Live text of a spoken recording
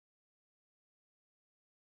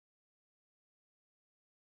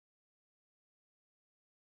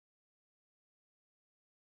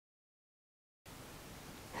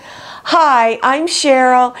Hi, I'm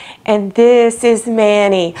Cheryl and this is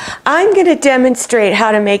Manny. I'm going to demonstrate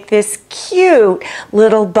how to make this cute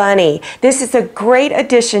little bunny. This is a great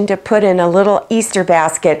addition to put in a little Easter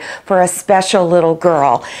basket for a special little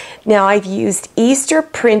girl. Now I've used Easter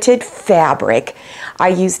printed fabric. I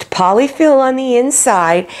used polyfill on the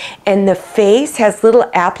inside, and the face has little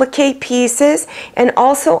applique pieces, and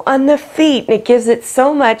also on the feet, and it gives it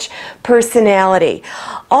so much personality.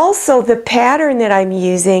 Also, the pattern that I'm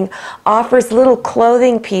using offers little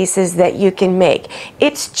clothing pieces that you can make.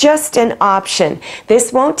 It's just an option.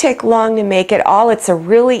 This won't take long to make at all. It's a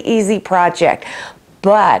really easy project.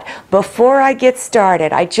 But before I get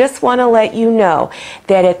started, I just want to let you know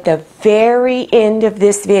that at the very end of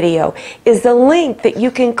this video is a link that you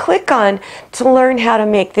can click on to learn how to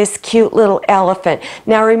make this cute little elephant.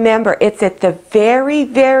 Now remember, it's at the very,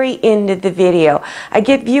 very end of the video. I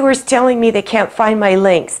get viewers telling me they can't find my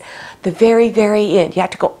links. The very, very end. You have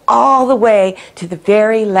to go all the way to the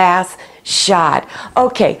very last shot.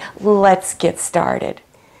 Okay, let's get started.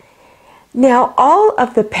 Now, all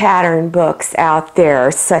of the pattern books out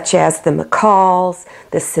there, such as the McCalls,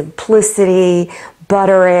 the Simplicity,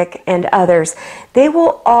 Butterick, and others, they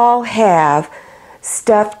will all have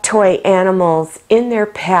stuffed toy animals in their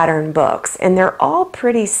pattern books, and they're all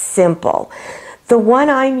pretty simple. The one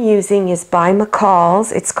I'm using is by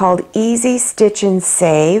McCalls. It's called Easy Stitch and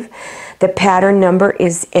Save. The pattern number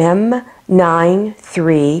is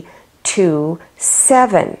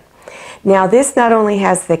M9327. Now this not only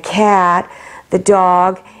has the cat, the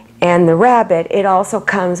dog, and the rabbit, it also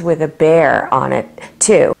comes with a bear on it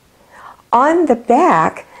too. On the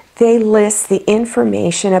back, they list the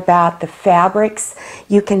information about the fabrics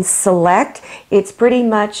you can select. It's pretty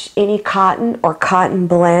much any cotton or cotton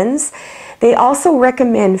blends. They also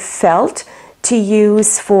recommend felt to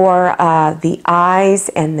use for the eyes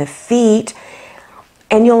and the feet.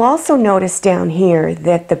 And you'll also notice down here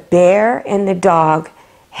that the bear and the dog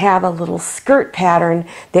have a little skirt pattern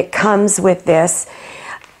that comes with this.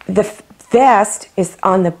 The vest is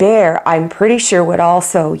on the bear. I'm pretty sure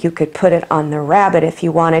you could put it on the rabbit if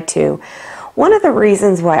you wanted to. One of the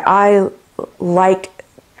reasons why I liked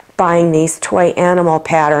buying these toy animal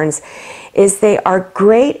patterns is they are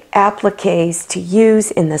great appliques to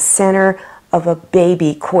use in the center of a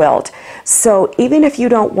baby quilt. So even if you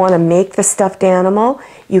don't want to make the stuffed animal,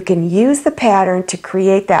 you can use the pattern to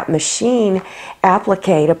create that machine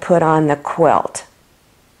applique to put on the quilt.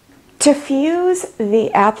 To fuse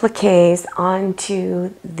the appliques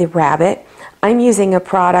onto the rabbit, I'm using a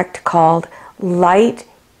product called Light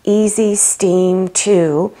Easy Steam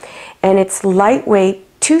 2, and it's lightweight,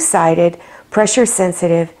 two-sided,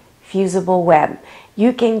 pressure-sensitive, fusible web.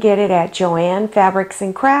 You can get it at Joann Fabrics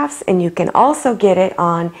and Crafts, and you can also get it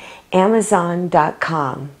on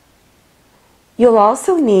Amazon.com. You'll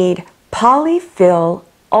also need Polyfill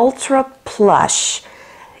Ultra Plush.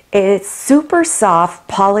 It's super soft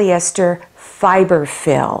polyester fiber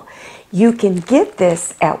fill. You can get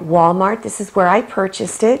this at Walmart. This is where I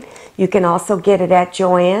purchased it. You can also get it at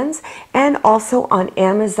Joann's and also on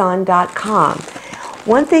Amazon.com.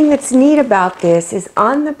 One thing that's neat about this is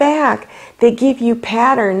on the back, they give you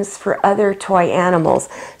patterns for other toy animals.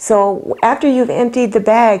 So after you've emptied the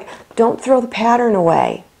bag, don't throw the pattern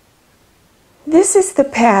away. This is the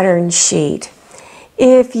pattern sheet.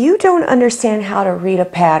 If you don't understand how to read a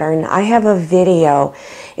pattern, I have a video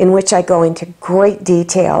in which I go into great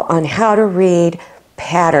detail on how to read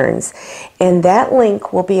patterns, and that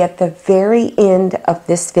link will be at the very end of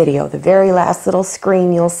this video. The very last little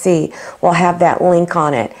screen you'll see will have that link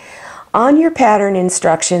on it. On your pattern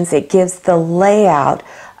instructions, it gives the layout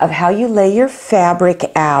of how you lay your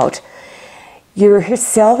fabric out. Your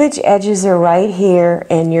selvage edges are right here,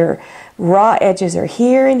 and your raw edges are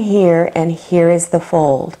here, and here is the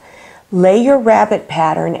fold. Lay your rabbit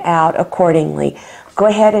pattern out accordingly. Go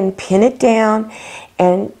ahead and pin it down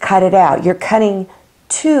and cut it out. You're cutting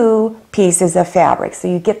two pieces of fabric, so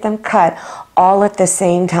you get them cut all at the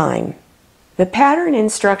same time. The pattern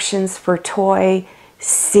instructions for toy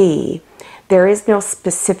C, there is no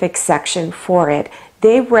specific section for it.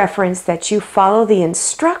 They reference that you follow the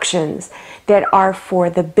instructions that are for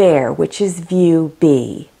the bear, which is view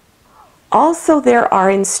B. Also, there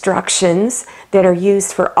are instructions that are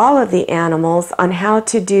used for all of the animals on how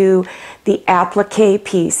to do the applique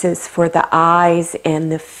pieces for the eyes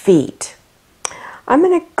and the feet. I'm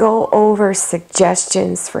going to go over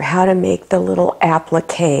suggestions for how to make the little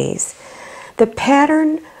appliques. The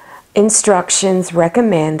pattern instructions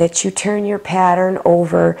recommend that you turn your pattern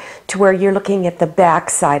over to where you're looking at the back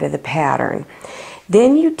side of the pattern.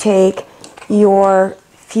 Then you take your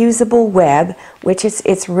fusible web, which is,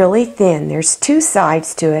 it's really thin. There's two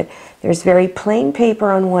sides to it. There's very plain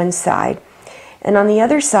paper on one side, and on the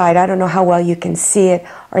other side, I don't know how well you can see it,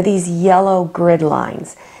 are these yellow grid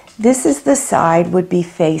lines. This is the side would be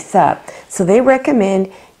face up. So they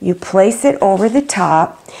recommend you place it over the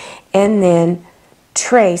top and then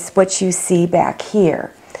trace what you see back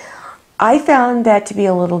here. I found that to be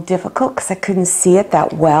a little difficult because I couldn't see it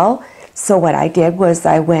that well. So what I did was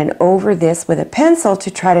I went over this with a pencil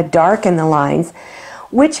to try to darken the lines,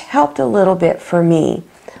 which helped a little bit for me.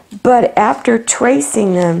 But after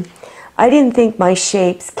tracing them, I didn't think my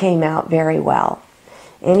shapes came out very well.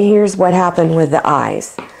 And here's what happened with the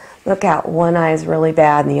eyes. Look out, one eye is really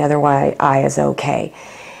bad and the other eye is okay.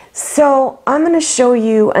 So I'm going to show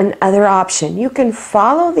you another option. You can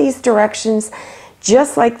follow these directions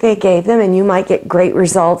just like they gave them and you might get great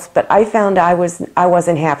results, but I found I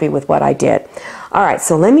wasn't happy with what I did. Alright,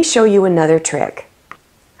 so let me show you another trick.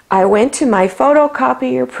 I went to my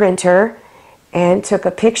photocopier printer and took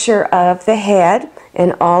a picture of the head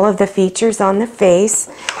and all of the features on the face,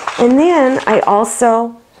 and then I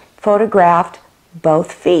also photographed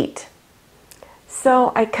both feet.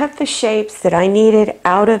 So I cut the shapes that I needed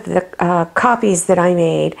out of the copies that I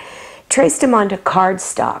made, traced them onto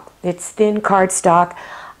cardstock. It's thin cardstock.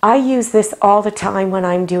 I use this all the time when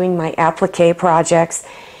I'm doing my applique projects.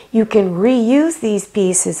 You can reuse these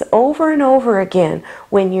pieces over and over again.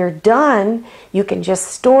 When you're done, you can just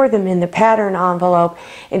store them in the pattern envelope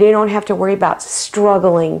and you don't have to worry about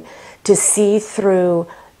struggling to see through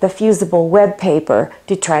the fusible web paper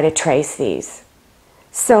to try to trace these.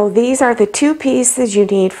 So these are the two pieces you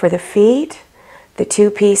need for the feet, the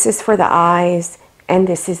two pieces for the eyes, and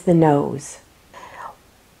this is the nose.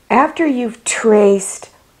 After you've traced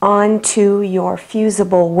onto your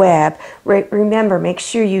fusible web, remember, make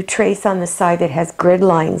sure you trace on the side that has grid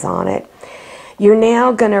lines on it. You're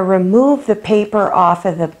now going to remove the paper off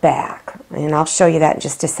of the back, and I'll show you that in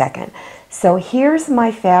just a second. So here's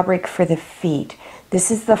my fabric for the feet.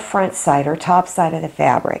 This is the front side or top side of the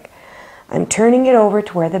fabric. I'm turning it over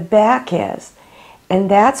to where the back is, and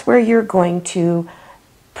that's where you're going to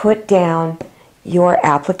put down your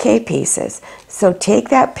applique pieces. So take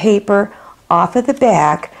that paper off of the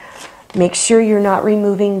back. Make sure you're not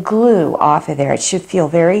removing glue off of there. It should feel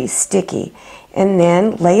very sticky. And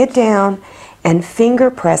then lay it down and finger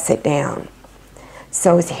press it down.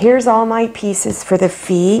 So here's all my pieces for the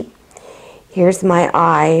feet. Here's my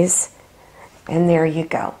eyes. And there you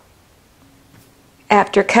go.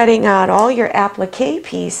 After cutting out all your applique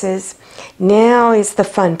pieces, now is the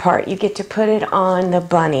fun part. You get to put it on the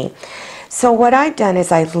bunny. So what I've done is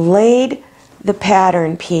I've laid the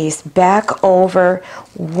pattern piece back over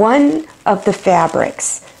one of the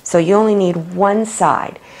fabrics. So you only need one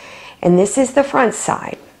side. And this is the front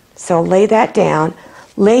side. So lay that down.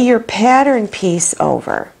 Lay your pattern piece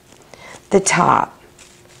over the top.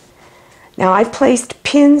 Now I placed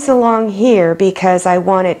pins along here because I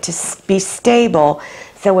want it to be stable.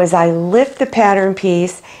 So as I lift the pattern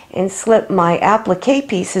piece and slip my applique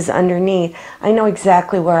pieces underneath, I know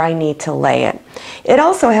exactly where I need to lay it. It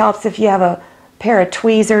also helps if you have a pair of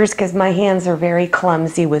tweezers, because my hands are very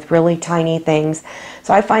clumsy with really tiny things.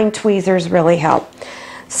 So I find tweezers really help.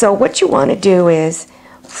 So what you want to do is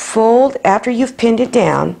fold, after you've pinned it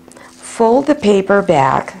down, fold the paper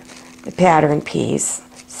back, the pattern piece.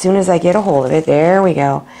 As soon as I get a hold of it, there we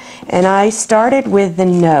go. And I started with the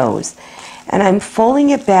nose. And I'm folding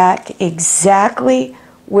it back exactly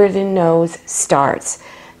where the nose starts.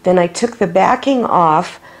 Then I took the backing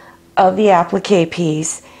off of the applique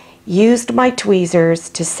piece, used my tweezers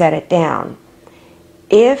to set it down.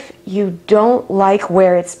 If you don't like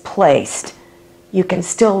where it's placed, you can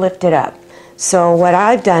still lift it up. So what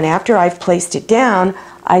I've done, after I've placed it down,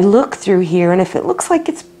 I look through here, and if it looks like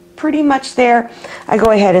it's pretty much there, I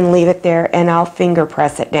go ahead and leave it there and I'll finger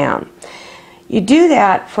press it down. You do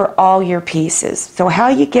that for all your pieces. So how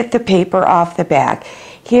you get the paper off the back,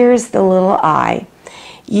 here's the little eye.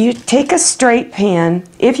 You take a straight pin.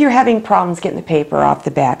 If you're having problems getting the paper off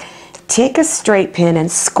the back, take a straight pin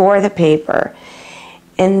and score the paper,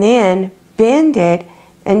 and then bend it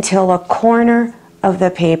until a corner of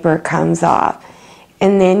the paper comes off,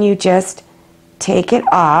 and then you just take it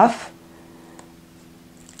off.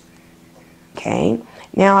 Okay,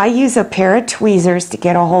 now I use a pair of tweezers to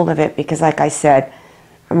get a hold of it because, like I said,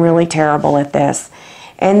 I'm really terrible at this.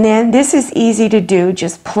 And then this is easy to do.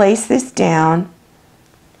 Just place this down.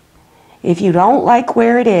 If you don't like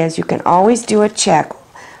where it is, you can always do a check.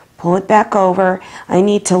 Pull it back over. I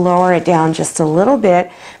need to lower it down just a little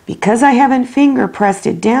bit. Because I haven't finger pressed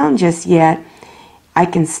it down just yet, I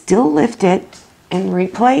can still lift it and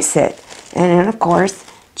replace it. And then, of course,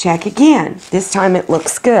 check again. This time it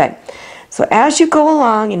looks good. So as you go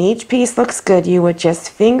along and each piece looks good, you would just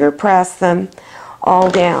finger press them all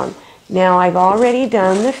down. Now I've already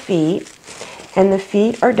done the feet, and the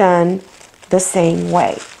feet are done the same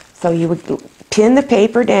way. So you would pin the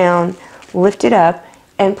paper down, lift it up,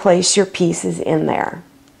 and place your pieces in there.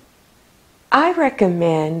 I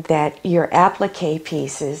recommend that your applique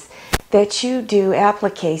pieces, that you do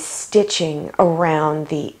applique stitching around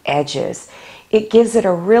the edges. It gives it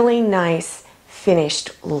a really nice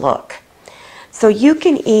finished look. So you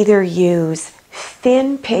can either use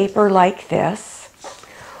thin paper like this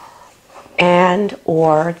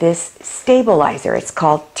or this stabilizer. It's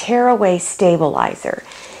called tearaway stabilizer.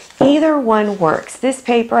 Either one works. This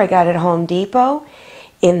paper I got at Home Depot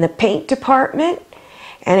in the paint department,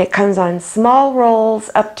 and it comes on small rolls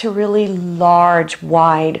up to really large,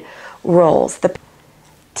 wide rolls.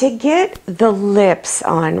 To get the lips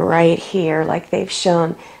on right here, like they've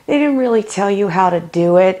shown, they didn't really tell you how to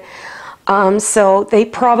do it. So they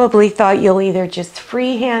probably thought you'll either just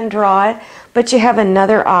freehand draw it, but you have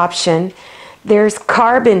another option. There's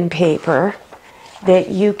carbon paper that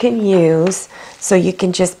you can use, so you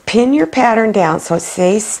can just pin your pattern down so it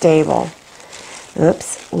stays stable.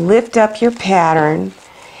 Oops, lift up your pattern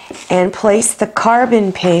and place the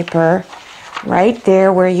carbon paper right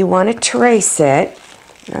there where you want to trace it.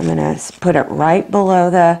 I'm going to put it right below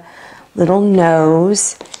the little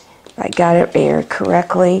nose. I got it there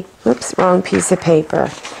correctly. Oops, wrong piece of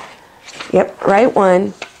paper. Yep, right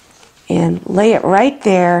one. And lay it right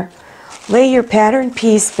there. Lay your pattern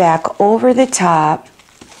piece back over the top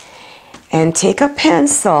and take a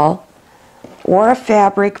pencil or a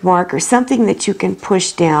fabric marker, something that you can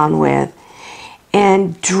push down with,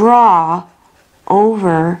 and draw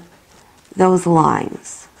over those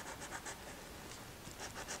lines.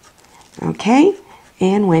 Okay,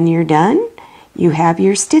 and when you're done, you have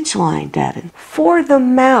your stitch line done. For the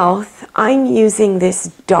mouth, I'm using this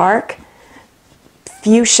dark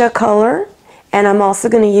fuchsia color, and I'm also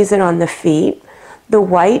going to use it on the feet. The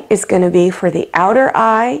white is going to be for the outer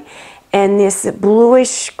eye, and this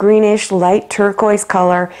bluish, greenish, light turquoise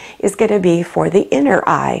color is going to be for the inner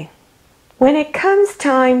eye. When it comes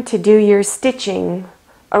time to do your stitching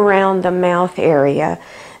around the mouth area,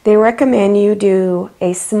 they recommend you do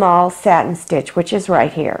a small satin stitch, which is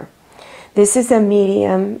right here. This is a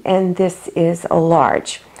medium and this is a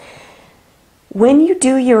large. When you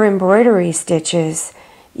do your embroidery stitches,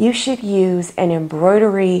 you should use an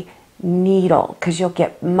embroidery needle because you'll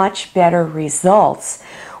get much better results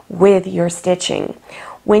with your stitching.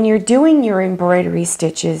 When you're doing your embroidery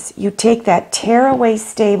stitches, you take that tearaway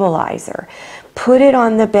stabilizer, put it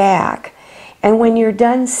on the back, and when you're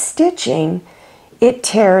done stitching, it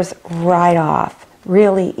tears right off.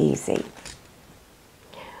 Really easy.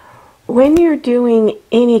 When you're doing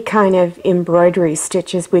any kind of embroidery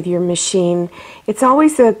stitches with your machine, it's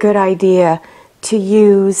always a good idea to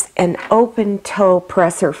use an open toe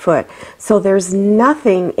presser foot. So there's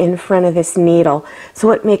nothing in front of this needle,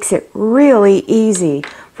 so it makes it really easy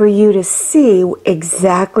for you to see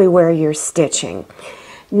exactly where you're stitching.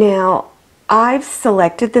 Now, I've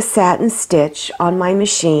selected the satin stitch on my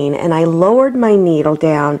machine and I lowered my needle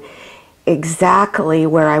down exactly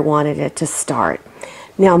where I wanted it to start.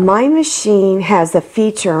 Now, my machine has a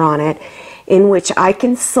feature on it in which I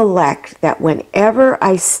can select that whenever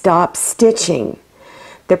I stop stitching,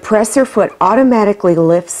 the presser foot automatically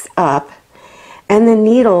lifts up and the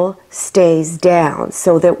needle stays down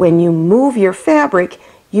so that when you move your fabric,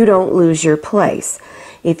 you don't lose your place.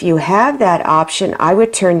 If you have that option, I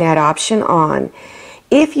would turn that option on.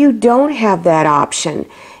 If you don't have that option,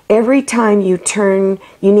 every time you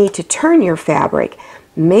need to turn your fabric,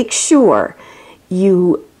 make sure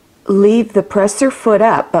you leave the presser foot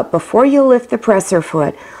up, but before you lift the presser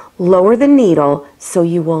foot, lower the needle so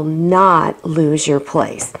you will not lose your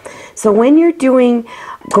place. So when you're going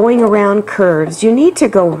around curves, you need to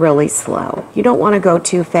go really slow. You don't want to go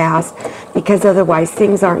too fast because otherwise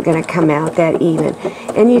things aren't going to come out that even.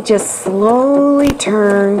 And you just slowly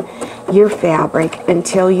turn your fabric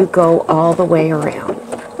until you go all the way around.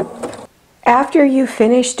 After you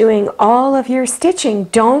finish doing all of your stitching,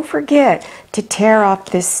 don't forget to tear off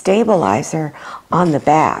this stabilizer on the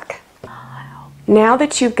back. Now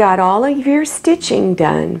that you've got all of your stitching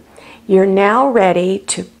done, you're now ready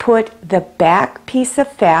to put the back piece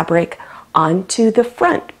of fabric onto the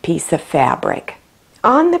front piece of fabric.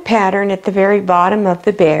 On the pattern at the very bottom of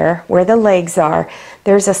the bear, where the legs are,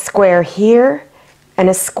 there's a square here and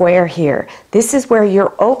a square here. This is where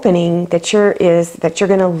your opening that you're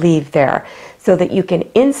going to leave there so that you can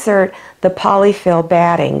insert the polyfill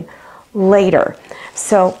batting later.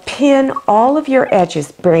 So pin all of your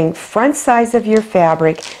edges, bring front size of your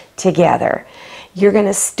fabric together. You're going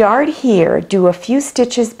to start here, do a few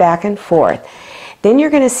stitches back and forth. Then you're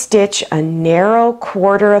going to stitch a narrow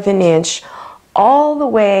 1/4 of an inch all the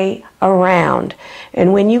way around.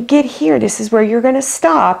 And when you get here, this is where you're going to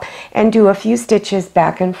stop and do a few stitches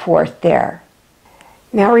back and forth there.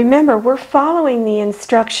 Now remember, we're following the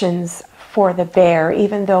instructions for the bear,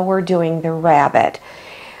 even though we're doing the rabbit.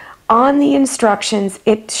 On the instructions,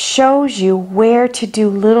 it shows you where to do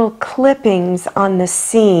little clippings on the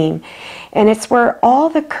seam. And it's where all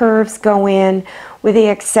the curves go in, with the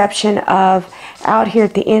exception of out here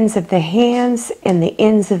at the ends of the hands and the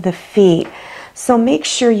ends of the feet. So make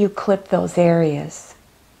sure you clip those areas.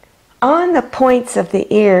 On the points of the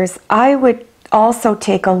ears, I would also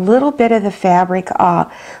take a little bit of the fabric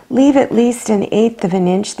off. Leave at least 1/8 of an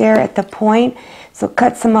inch there at the point. So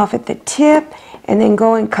cut some off at the tip, and then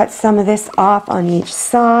go and cut some of this off on each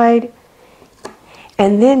side.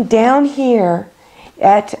 And then down here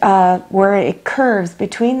at where it curves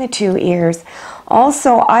between the 2 ears,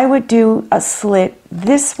 also I would do a slit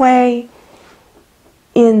this way,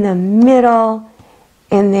 in the middle,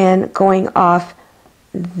 and then going off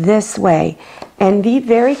this way. And be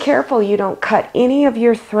very careful you don't cut any of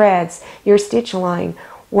your threads, your stitch line,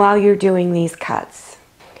 while you're doing these cuts.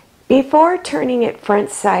 Before turning it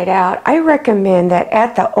front side out, I recommend that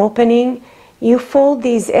at the opening you fold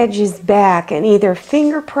these edges back and either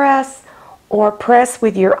finger press or press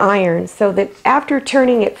with your iron, so that after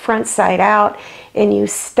turning it front side out and you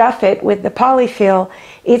stuff it with the polyfill,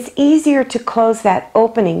 it's easier to close that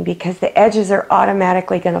opening because the edges are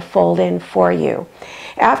automatically going to fold in for you.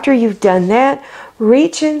 After you've done that,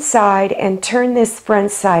 reach inside and turn this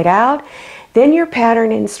front side out. Then your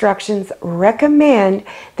pattern instructions recommend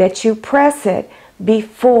that you press it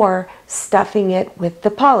before stuffing it with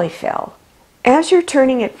the polyfill. As you're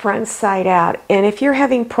turning it front side out, and if you're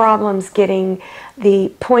having problems getting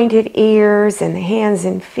the pointed ears and the hands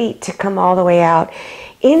and feet to come all the way out,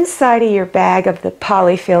 inside of your bag of the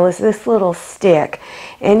polyfill is this little stick,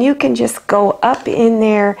 and you can just go up in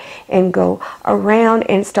there and go around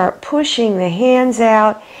and start pushing the hands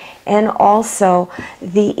out and also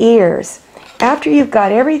the ears. After you've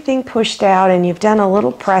got everything pushed out and you've done a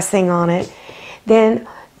little pressing on it, then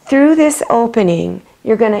through this opening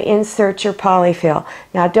you're going to insert your polyfill.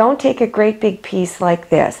 Now don't take a great big piece like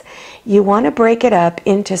this. You want to break it up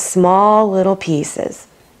into small little pieces.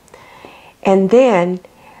 And then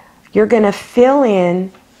you're going to fill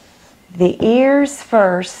in the ears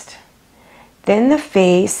first, then the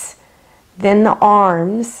face, then the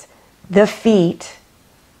arms, the feet,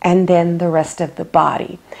 and then the rest of the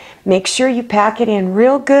body. Make sure you pack it in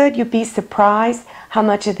real good. You'll be surprised how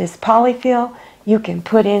much of this polyfill you can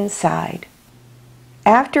put inside.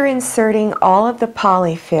 After inserting all of the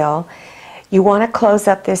polyfill, you want to close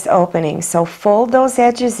up this opening. So fold those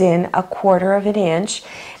edges in 1/4 of an inch.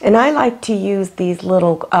 And I like to use these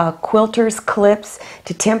little quilter's clips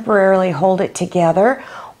to temporarily hold it together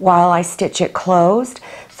while I stitch it closed.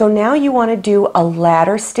 So now you want to do a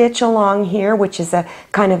ladder stitch along here, which is a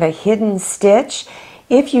kind of a hidden stitch.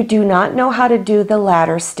 If you do not know how to do the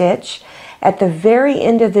ladder stitch, at the very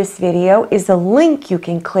end of this video is a link you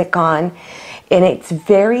can click on, and it's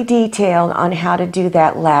very detailed on how to do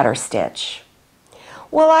that ladder stitch.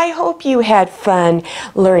 Well, I hope you had fun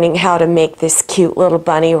learning how to make this cute little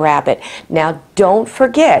bunny rabbit. Now, don't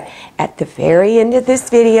forget, at the very end of this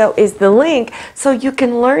video is the link so you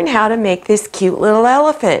can learn how to make this cute little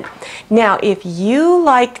elephant. Now, if you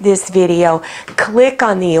liked this video, click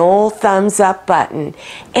on the old thumbs up button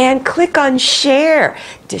and click on share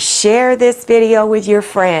to share this video with your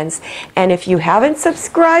friends. And if you haven't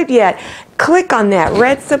subscribed yet, click on that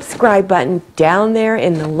red subscribe button down there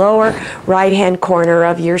in the lower right-hand corner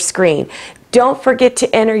of your screen. Don't forget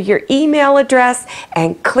to enter your email address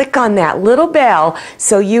and click on that little bell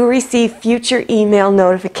so you receive future email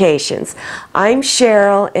notifications. I'm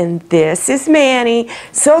Cheryl and this is Manny.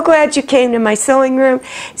 So glad you came to my sewing room.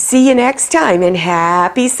 See you next time and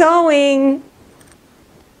happy sewing!